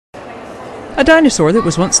A dinosaur that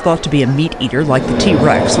was once thought to be a meat-eater like the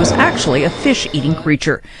T-Rex was actually a fish-eating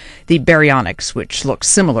creature. The baryonyx, which looks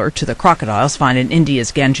similar to the crocodiles found in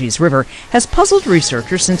India's Ganges River, has puzzled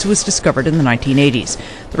researchers since it was discovered in the 1980s.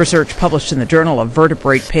 The research published in the Journal of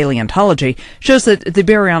Vertebrate Paleontology shows that the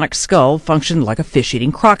baryonyx skull functioned like a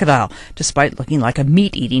fish-eating crocodile, despite looking like a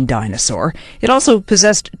meat-eating dinosaur. It also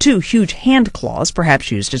possessed two huge hand claws,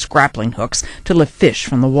 perhaps used as grappling hooks to lift fish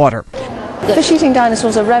from the water. Fish-eating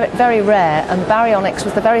dinosaurs are very rare, and baryonyx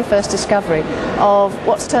was the very first discovery of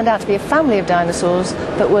what's turned out to be a family of dinosaurs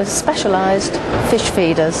that were specialised fish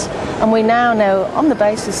feeders. And we now know, on the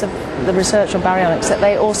basis of the research on baryonyx, that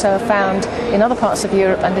they also are found in other parts of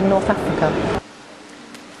Europe and in North Africa.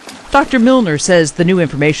 Dr. Milner says the new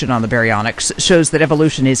information on the baryonyx shows that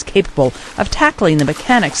evolution is capable of tackling the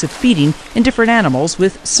mechanics of feeding in different animals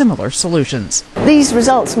with similar solutions. These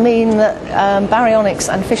results mean that baryonyx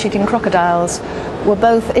and fish-eating crocodiles were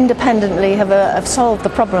both independently have solved the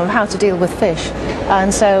problem of how to deal with fish.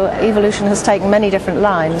 And so evolution has taken many different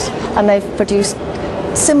lines, and they've produced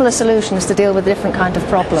similar solutions to deal with a different kind of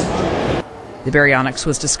problem. The baryonyx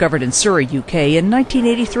was discovered in Surrey, UK in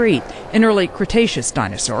 1983. An early Cretaceous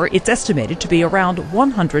dinosaur, it's estimated to be around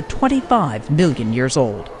 125 million years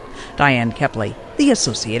old. Diane Kepley, The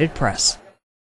Associated Press.